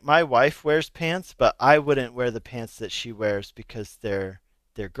 my wife wears pants, but I wouldn't wear the pants that she wears because they're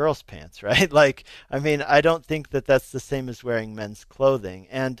girls' pants, right? I don't think that that's the same as wearing men's clothing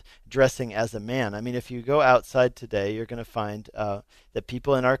and dressing as a man. I mean, if you go outside today, you're going to find that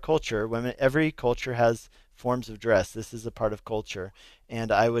people in our culture, women, every culture has forms of dress. This is a part of culture.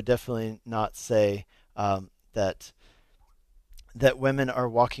 And I would definitely not say that women are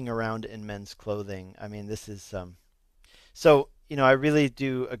walking around in men's clothing. I mean, this is so. I really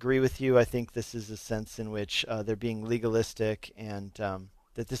do agree with you. I think this is a sense in which they're being legalistic, and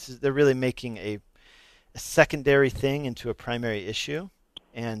that they're really making a secondary thing into a primary issue,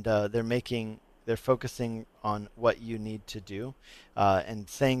 and they're focusing on what you need to do, and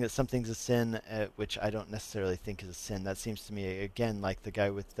saying that something's a sin, which I don't necessarily think is a sin. That seems to me, again, like the guy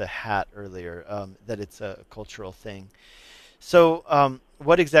with the hat earlier, that it's a cultural thing. So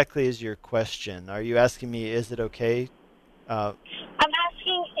what exactly is your question? Are you asking me, is it okay? I'm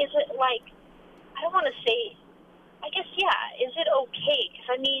asking, is it I don't want to say, I guess, is it okay?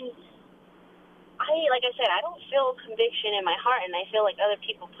 Because, like I said, I don't feel conviction in my heart, and I feel like other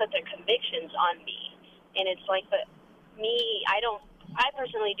people put their convictions on me. And it's like, but me, I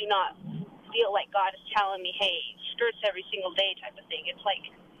personally do not feel like God is telling me, hey, skirts every single day type of thing. It's like,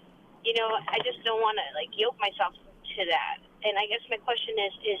 I just don't want to, yoke myself to that. And I guess my question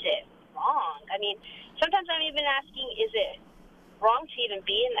is it wrong? I mean, sometimes I'm even asking, is it wrong to even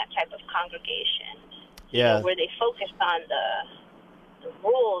be in that type of congregation? Yeah. Where they focus on the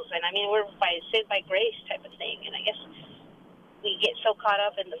rules, and we're saved by grace type of thing. And I guess we get so caught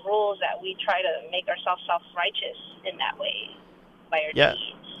up in the rules that we try to make ourselves self-righteous in that way by our deeds.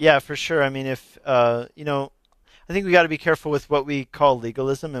 Yeah, for sure. I mean, if I think we got to be careful with what we call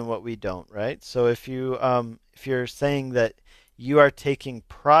legalism and what we don't, right? So if you're saying that you are taking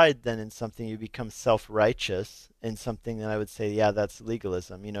pride then in something, you become self-righteous in something, then I would say, yeah, that's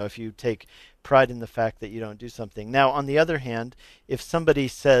legalism. If you take pride in the fact that you don't do something. Now, on the other hand, if somebody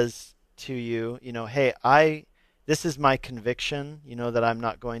says to you, hey, this is my conviction, that I'm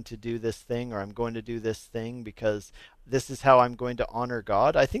not going to do this thing, or I'm going to do this thing because this is how I'm going to honor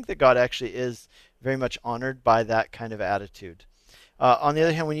God. I think that God actually is very much honored by that kind of attitude. On the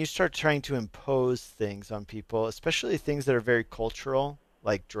other hand, when you start trying to impose things on people, especially things that are very cultural,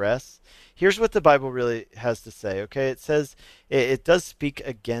 like dress. Here's what the Bible really has to say, okay? It says it does speak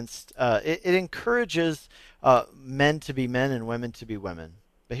against, it encourages men to be men and women to be women.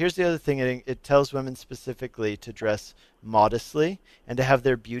 But here's the other thing, it tells women specifically to dress modestly and to have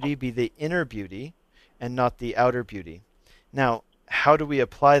their beauty be the inner beauty and not the outer beauty. Now, how do we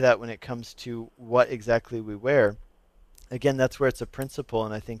apply that when it comes to what exactly we wear? Again, that's where it's a principle,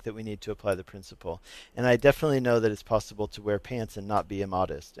 and I think that we need to apply the principle. And I definitely know that it's possible to wear pants and not be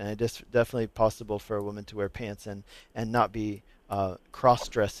immodest. And it's definitely possible for a woman to wear pants and not be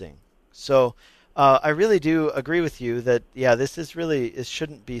cross-dressing. So I really do agree with you that, yeah, this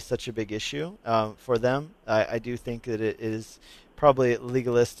shouldn't be such a big issue for them. I do think that it is probably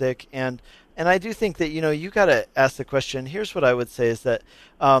legalistic. And I do think that, you got to ask the question. Here's what I would say is that,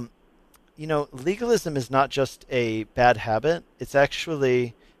 legalism is not just a bad habit. It's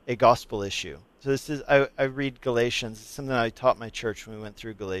actually a gospel issue. So this is, I read Galatians. It's something I taught my church when we went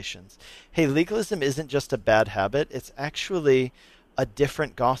through Galatians. Hey, legalism isn't just a bad habit. It's actually a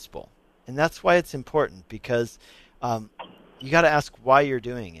different gospel. And that's why it's important, because you got to ask why you're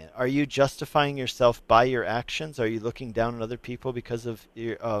doing it. Are you justifying yourself by your actions? Are you looking down on other people because of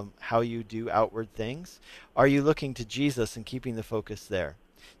your, how you do outward things? Are you looking to Jesus and keeping the focus there?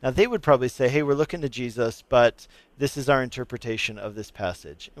 Now, they would probably say, hey, we're looking to Jesus, but this is our interpretation of this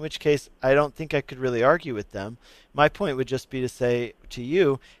passage. In which case, I don't think I could really argue with them. My point would just be to say to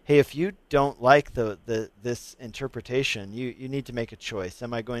you, hey, if you don't like this interpretation, you need to make a choice.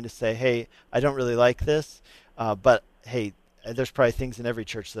 Am I going to say, hey, I don't really like this, but hey, there's probably things in every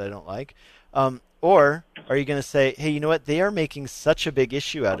church that I don't like. Or are you going to say, hey, you know what? They are making such a big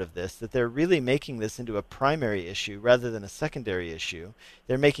issue out of this that they're really making this into a primary issue rather than a secondary issue.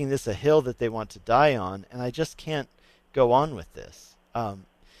 They're making this a hill that they want to die on, and I just can't go on with this.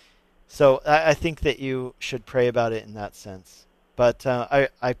 So I think that you should pray about it in that sense. But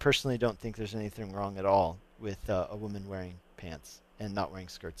I personally don't think there's anything wrong at all with a woman wearing pants and not wearing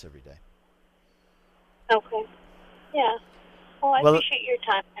skirts every day. Okay. Yeah. Well, I appreciate your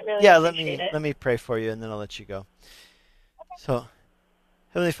time. I really appreciate it. Let me pray for you, and then I'll let you go. Okay. So,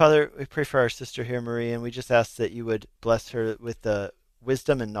 Heavenly Father, we pray for our sister here, Marie, and we just ask that you would bless her with the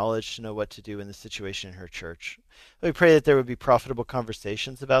wisdom and knowledge to know what to do in the situation in her church. We pray that there would be profitable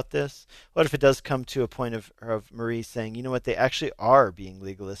conversations about this. What if it does come to a point of Marie saying, you know what, they actually are being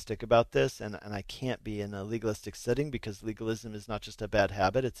legalistic about this, and I can't be in a legalistic setting because legalism is not just a bad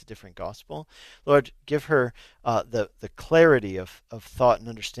habit, it's a different gospel. Lord, give her the clarity of thought and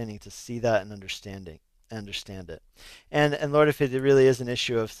understanding to see that and understand it. And Lord, if it really is an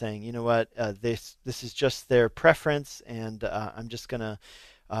issue of saying, you know what, this is just their preference, and I'm just going to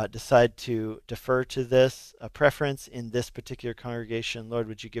decide to defer to this preference in this particular congregation, Lord,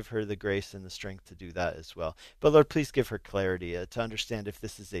 would you give her the grace and the strength to do that as well. But Lord, please give her clarity to understand if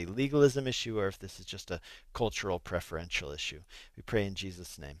this is a legalism issue or if this is just a cultural preferential issue. We pray in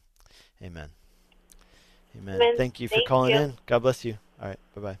Jesus' name. Amen. Amen. Thank you for calling in. God bless you. All right.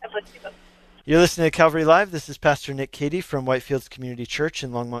 Bye-bye. God bless you. You're listening to Calvary Live. This is Pastor Nick Cady from Whitefields Community Church in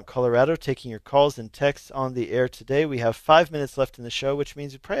Longmont, Colorado, taking your calls and texts on the air today. We have 5 minutes left in the show, which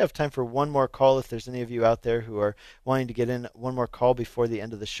means we probably have time for one more call if there's any of you out there who are wanting to get in one more call before the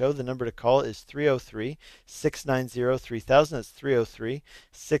end of the show. The number to call is 303-690-3000. That's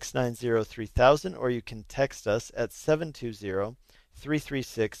 303-690-3000, or you can text us at 720-336-0897.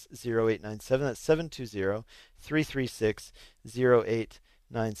 That's 720-336-0897.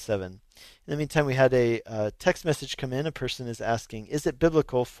 In the meantime, we had a text message come in. A person is asking, is it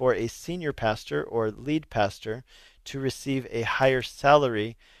biblical for a senior pastor or lead pastor to receive a higher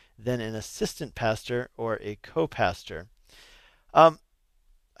salary than an assistant pastor or a co-pastor? I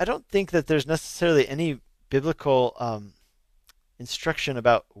don't think that there's necessarily any biblical instruction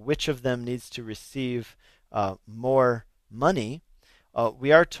about which of them needs to receive more money.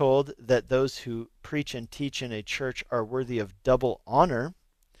 We are told that those who preach and teach in a church are worthy of double honor.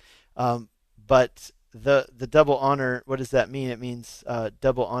 But the double honor, what does that mean? It means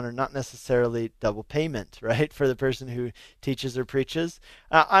double honor, not necessarily double payment, right, for the person who teaches or preaches.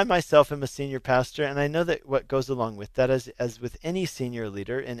 I myself am a senior pastor, and I know that what goes along with that, as with any senior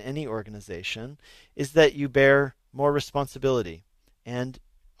leader in any organization, is that you bear more responsibility. And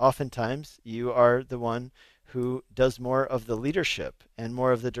oftentimes you are the one who does more of the leadership and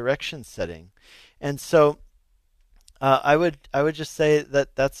more of the direction setting. And so I would just say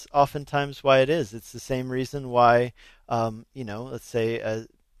that that's oftentimes why it is. It's the same reason why, let's say a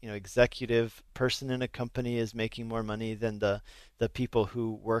executive person in a company is making more money than the people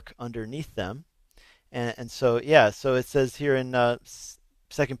who work underneath them. And so, yeah, so it says here in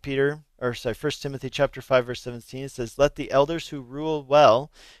 1 Timothy chapter 5, verse 17, it says, "Let the elders who rule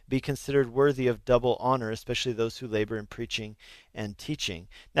well be considered worthy of double honor, especially those who labor in preaching and teaching."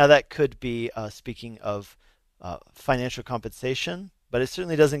 Now that could be speaking of financial compensation, but it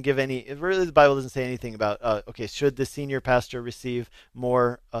certainly doesn't give really the Bible doesn't say anything about, okay, should the senior pastor receive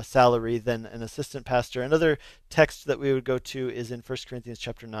more salary than an assistant pastor? Another text that we would go to is in 1 Corinthians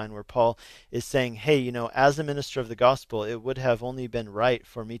chapter 9, where Paul is saying, hey, as a minister of the gospel, it would have only been right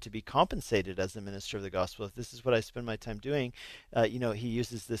for me to be compensated as a minister of the gospel. If this is what I spend my time doing, he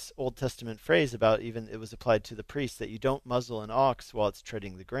uses this Old Testament phrase about, even it was applied to the priest, that you don't muzzle an ox while it's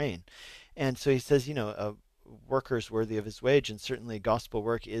treading the grain. And so he says, workers worthy of his wage, and certainly gospel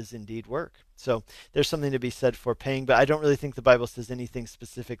work is indeed work. So there's something to be said for paying, but I don't really think the Bible says anything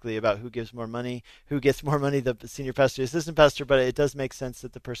specifically about who gives more money, who gets more money, the senior pastor, the assistant pastor, but it does make sense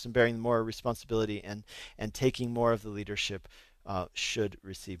that the person bearing more responsibility and taking more of the leadership should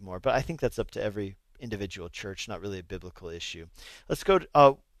receive more. But I think that's up to every individual church, not really a biblical issue. Let's go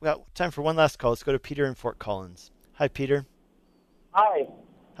to, we got time for one last call. Let's go to Peter in Fort Collins. Hi, Peter. Hi.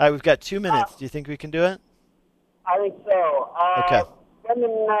 Hi, we've got 2 minutes. Do you think we can do it? I think so. Okay.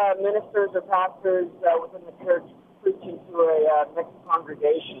 Women ministers or pastors within the church preaching to a mixed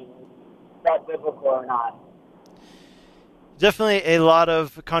congregation, is that biblical or not? Definitely a lot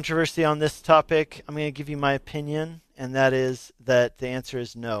of controversy on this topic. I'm going to give you my opinion, and that is that the answer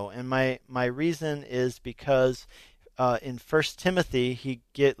is no. And my reason is because in 1 Timothy, he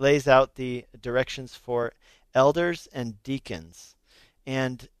lays out the directions for elders and deacons.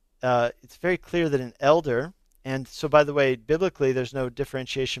 And it's very clear that an elder, and so by the way, biblically, there's no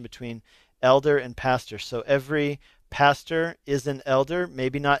differentiation between elder and pastor. So every pastor is an elder.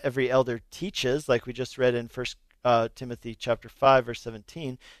 Maybe not every elder teaches, like we just read in 1 Timothy chapter 5, verse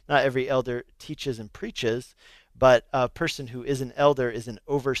 17. Not every elder teaches and preaches, but a person who is an elder is an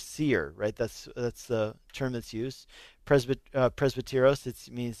overseer, right? That's the term that's used. Presbyteros,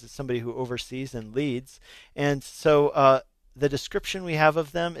 it means somebody who oversees and leads. And so the description we have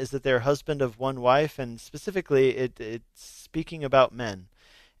of them is that they're husband of one wife, and specifically it's speaking about men.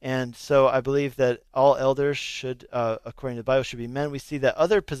 And so I believe that all elders should, according to the Bible, should be men. We see that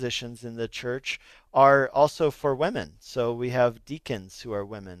other positions in the church are also for women. So we have deacons who are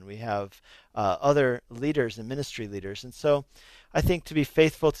women. We have other leaders and ministry leaders. And so I think to be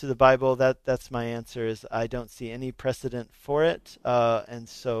faithful to the Bible, that's my answer, is I don't see any precedent for it. And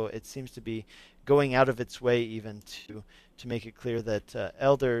so it seems to be going out of its way even to make it clear that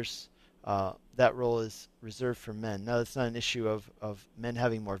elders, that role is reserved for men. Now, that's not an issue of men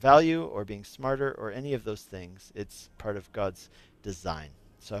having more value or being smarter or any of those things. It's part of God's design.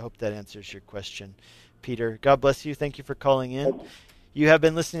 So I hope that answers your question, Peter. God bless you. Thank you for calling in. You have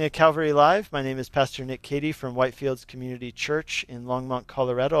been listening to Calvary Live. My name is Pastor Nick Cady from Whitefields Community Church in Longmont,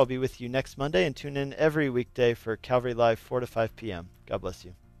 Colorado. I'll be with you next Monday, and tune in every weekday for Calvary Live, 4 to 5 p.m. God bless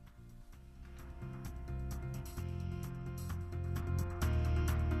you.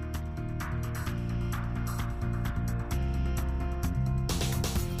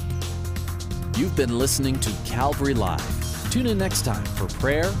 You've been listening to Calvary Live. Tune in next time for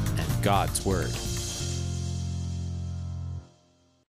prayer and God's Word.